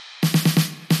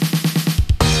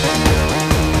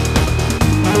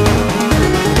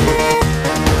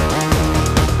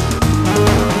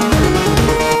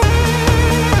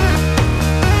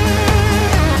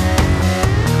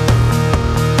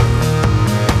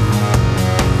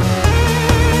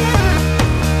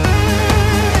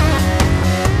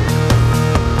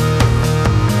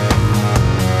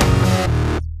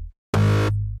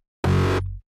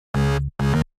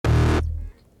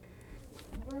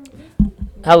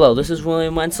Hello, this is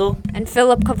William Wenzel, and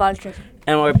Philip Kowalczyk.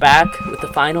 and we're back with the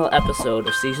final episode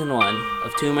of Season 1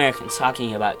 of Two Americans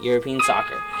talking about European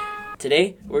soccer.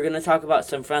 Today, we're going to talk about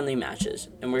some friendly matches,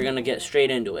 and we're going to get straight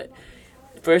into it.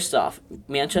 First off,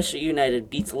 Manchester United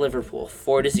beats Liverpool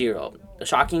 4-0. A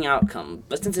shocking outcome,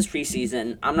 but since it's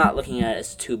preseason, I'm not looking at it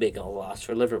as too big of a loss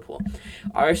for Liverpool.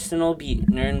 Arsenal beat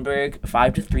Nuremberg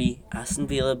 5-3, Aston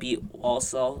Villa beat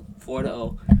Walsall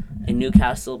 4-0, and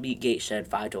Newcastle beat Gateshead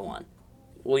 5-1.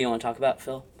 What do you want to talk about,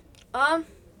 Phil? Well,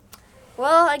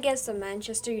 I guess the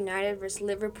Manchester United versus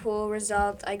Liverpool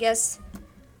result, I guess,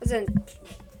 it's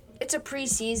a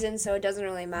preseason, so it doesn't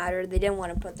really matter. They didn't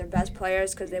want to put their best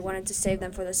players because they wanted to save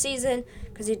them for the season,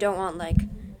 because you don't want,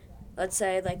 let's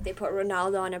say, they put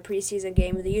Ronaldo on a preseason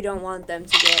game, you don't want them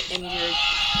to get injured.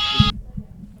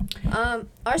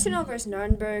 Arsenal versus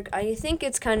Nuremberg, I think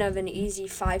it's kind of an easy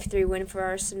 5-3 win for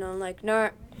Arsenal.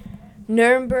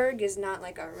 Nuremberg is not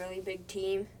a really big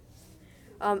team.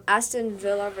 Aston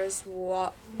Villa versus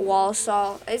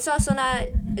Walsall. It's also not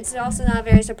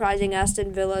very surprising.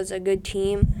 Aston Villa is a good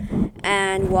team,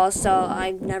 and Walsall,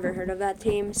 I've never heard of that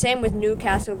team. Same with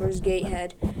Newcastle versus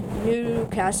Gateshead.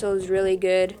 Newcastle is really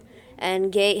good,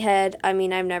 and Gateshead, I've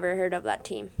never heard of that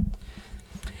team.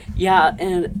 Yeah,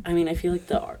 and I feel like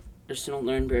the Arsenal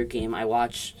Nuremberg game, I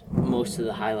watched most of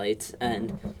the highlights,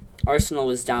 and Arsenal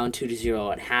was down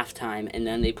 2-0 at halftime, and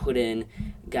then they put in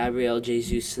Gabriel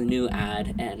Jesus, the new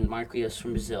ad, and Marquinhos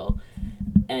from Brazil.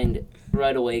 And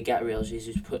right away, Gabriel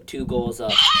Jesus put 2 goals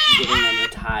up, giving them a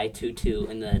tie 2-2,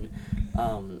 and then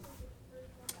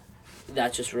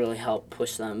that just really helped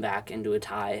push them back into a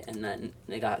tie, and then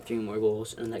they got 3 more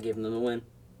goals, and that gave them the win.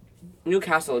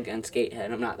 Newcastle against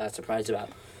Gateshead, I'm not that surprised about.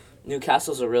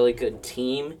 Newcastle's a really good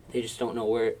team. They just don't know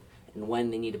where and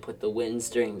when they need to put the wins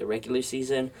during the regular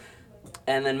season.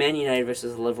 And then Man United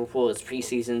versus Liverpool is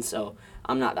preseason, so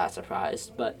I'm not that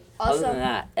surprised. But other than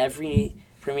that, every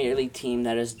Premier League team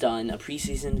that has done a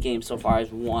preseason game so far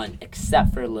has won,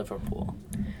 except for Liverpool.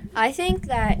 I think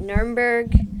that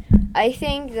Nuremberg, they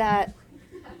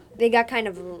got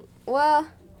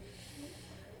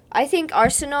I think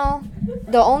Arsenal,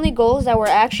 the only goals that were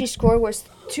actually scored was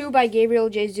 2 by Gabriel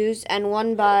Jesus and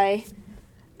 1 by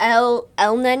El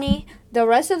Neni. The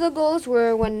rest of the goals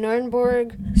were when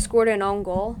Nuremberg scored an own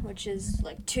goal, which is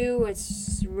 2.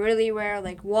 It's really rare.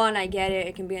 1, I get it.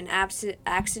 It can be an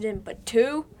accident, but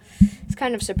 2, it's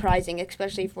kind of surprising,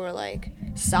 especially for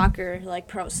soccer,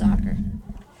 pro soccer.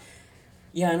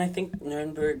 Yeah, and I think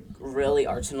Nuremberg, really,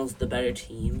 Arsenal's the better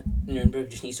team.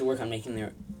 Nuremberg just needs to work on making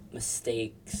their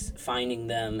mistakes, finding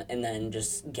them, and then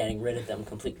just getting rid of them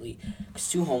completely. Because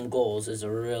 2 home goals is a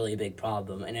really big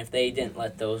problem, and if they didn't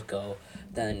let those go,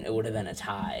 then it would have been a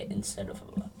tie instead of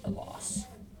a loss.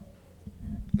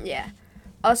 Yeah.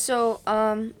 Also,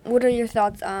 what are your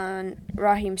thoughts on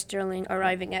Raheem Sterling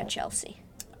arriving at Chelsea?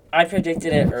 I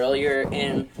predicted it earlier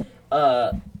in,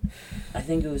 I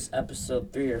think it was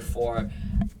episode 3 or 4.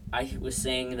 I was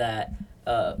saying that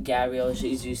Gabriel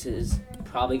Jesus is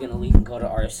probably going to leave and go to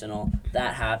Arsenal.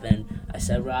 That happened. I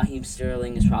said Raheem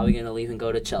Sterling is probably going to leave and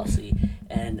go to Chelsea,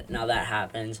 and now that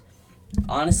happened.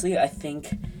 Honestly, I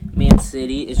think Man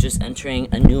City is just entering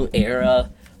a new era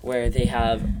where they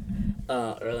have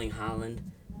Erling Haaland,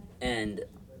 and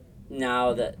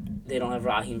now that they don't have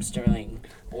Raheem Sterling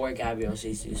or Gabriel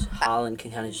Jesus, Haaland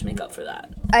can kind of just make up for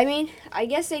that. I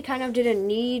guess they kind of didn't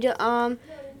need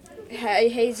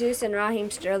Jesus and Raheem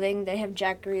Sterling. They have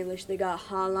Jack Grealish. They got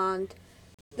Haaland.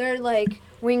 Their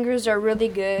wingers are really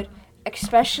good,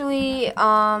 especially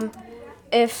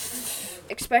if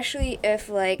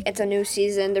it's a new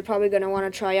season. They're probably gonna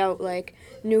want to try out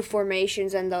new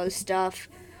formations and those stuff.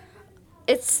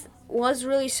 It was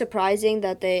really surprising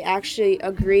that they actually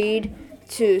agreed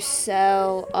to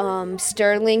sell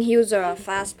Sterling. He was a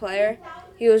fast player.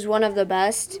 He was one of the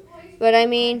best. But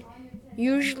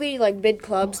usually big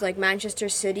clubs like Manchester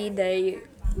City, they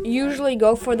usually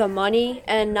go for the money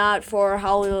and not for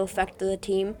how it will affect the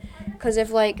team. Because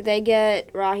if they get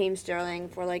Raheem Sterling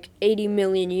for 80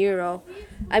 million euro,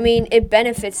 it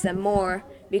benefits them more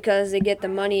because they get the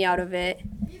money out of it.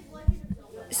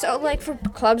 So for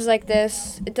clubs like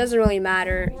this, it doesn't really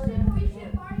matter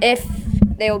if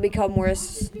they will become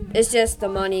worse. It's just the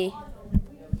money.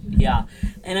 Yeah,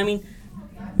 and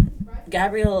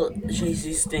Gabriel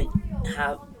Jesus didn't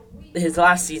have his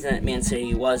last season at Man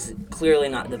City was clearly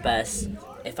not the best.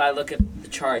 If I look at the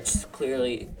charts,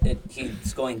 clearly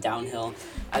he's going downhill.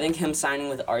 I think him signing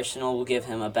with Arsenal will give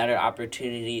him a better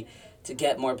opportunity to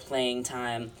get more playing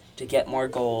time, to get more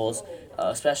goals,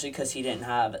 especially because he didn't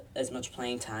have as much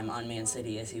playing time on Man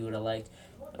City as he would have liked.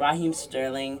 Raheem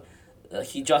Sterling,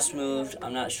 he just moved.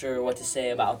 I'm not sure what to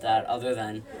say about that other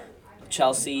than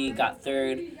Chelsea got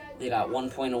third. They got 1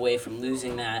 point away from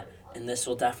losing that, and this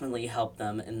will definitely help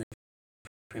them in the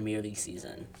Premier League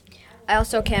season. I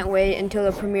also can't wait until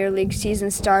the Premier League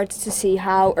season starts to see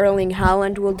how Erling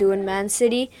Haaland will do in Man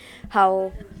City,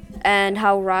 how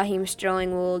Raheem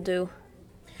Sterling will do.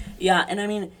 Yeah, and I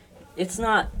mean, it's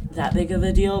not that big of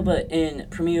a deal, but in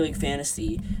Premier League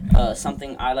fantasy,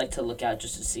 something I like to look at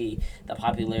just to see the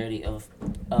popularity of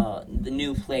the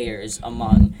new players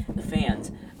among the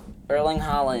fans. Erling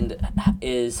Haaland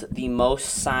is the most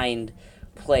signed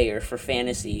player for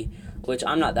fantasy, which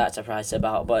I'm not that surprised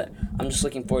about, but I'm just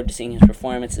looking forward to seeing his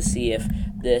performance to see if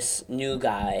this new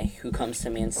guy who comes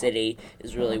to Man City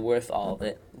is really worth all of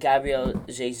it. Gabriel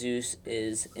Jesus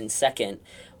is in second,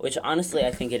 which honestly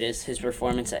I think it is. His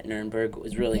performance at Nuremberg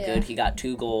was really good. He got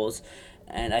 2 goals,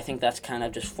 and I think that's kind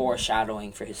of just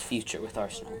foreshadowing for his future with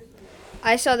Arsenal.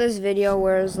 I saw this video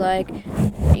where it's like,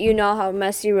 you know how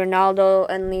Messi, Ronaldo,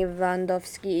 and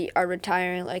Lewandowski are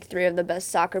retiring, like 3 of the best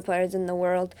soccer players in the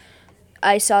world.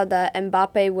 I saw that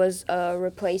Mbappe was a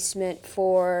replacement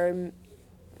for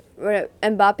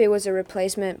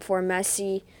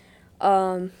Messi.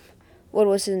 What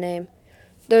was his name?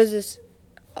 There's this.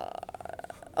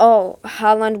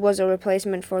 Haaland was a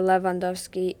replacement for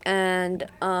Lewandowski, and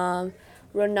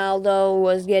Ronaldo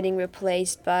was getting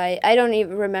replaced by, I don't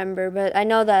even remember, but I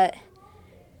know that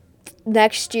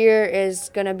next year is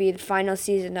gonna be the final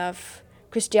season of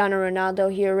Cristiano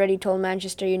Ronaldo. He already told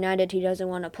Manchester United he doesn't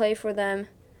want to play for them.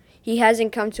 He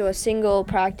hasn't come to a single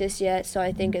practice yet, so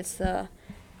I think it's the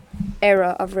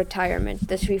era of retirement.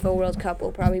 This FIFA World Cup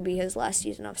will probably be his last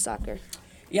season of soccer.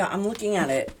 Yeah, I'm looking at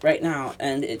it right now,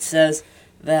 and it says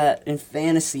that in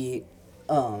fantasy,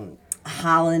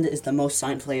 Haaland is the most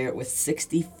signed player with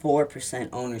 64%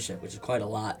 ownership, which is quite a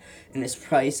lot, and his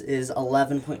price is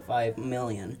 $11.5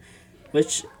 million,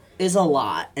 which is a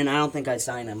lot, and I don't think I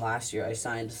signed him last year. I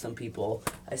signed some people.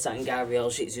 I signed Gabriel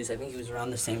Jesus. I think he was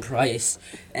around the same price,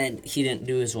 and he didn't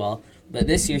do as well. But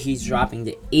this year he's dropping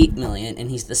to $8 million, and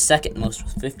he's the second most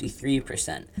with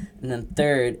 53%. And then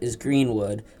third is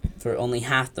Greenwood for only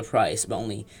half the price, but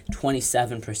only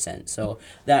 27%. So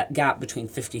that gap between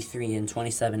 53 and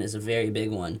 27 is a very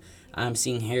big one. I'm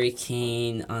seeing Harry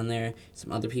Kane on there.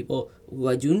 Some other people who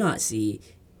I do not see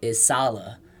is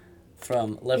Salah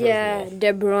from Liverpool. Yeah,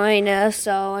 De Bruyne.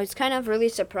 So it's kind of really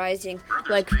surprising.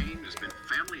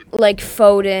 Like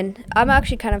Foden. I'm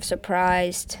actually kind of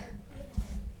surprised.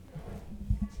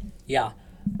 Yeah,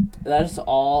 that is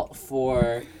all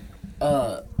for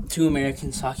Two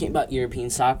Americans talking about European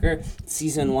soccer.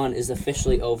 Season 1 is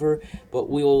officially over, but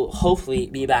we will hopefully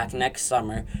be back next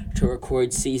summer to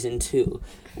record Season 2.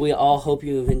 We all hope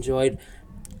you have enjoyed.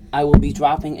 I will be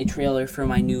dropping a trailer for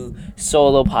my new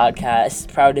solo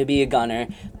podcast, Proud to Be a Gunner,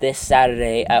 this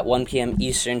Saturday at 1 p.m.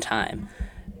 Eastern Time.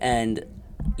 And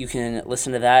you can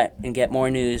listen to that and get more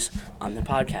news on the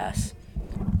podcast.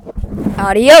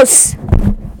 Adios!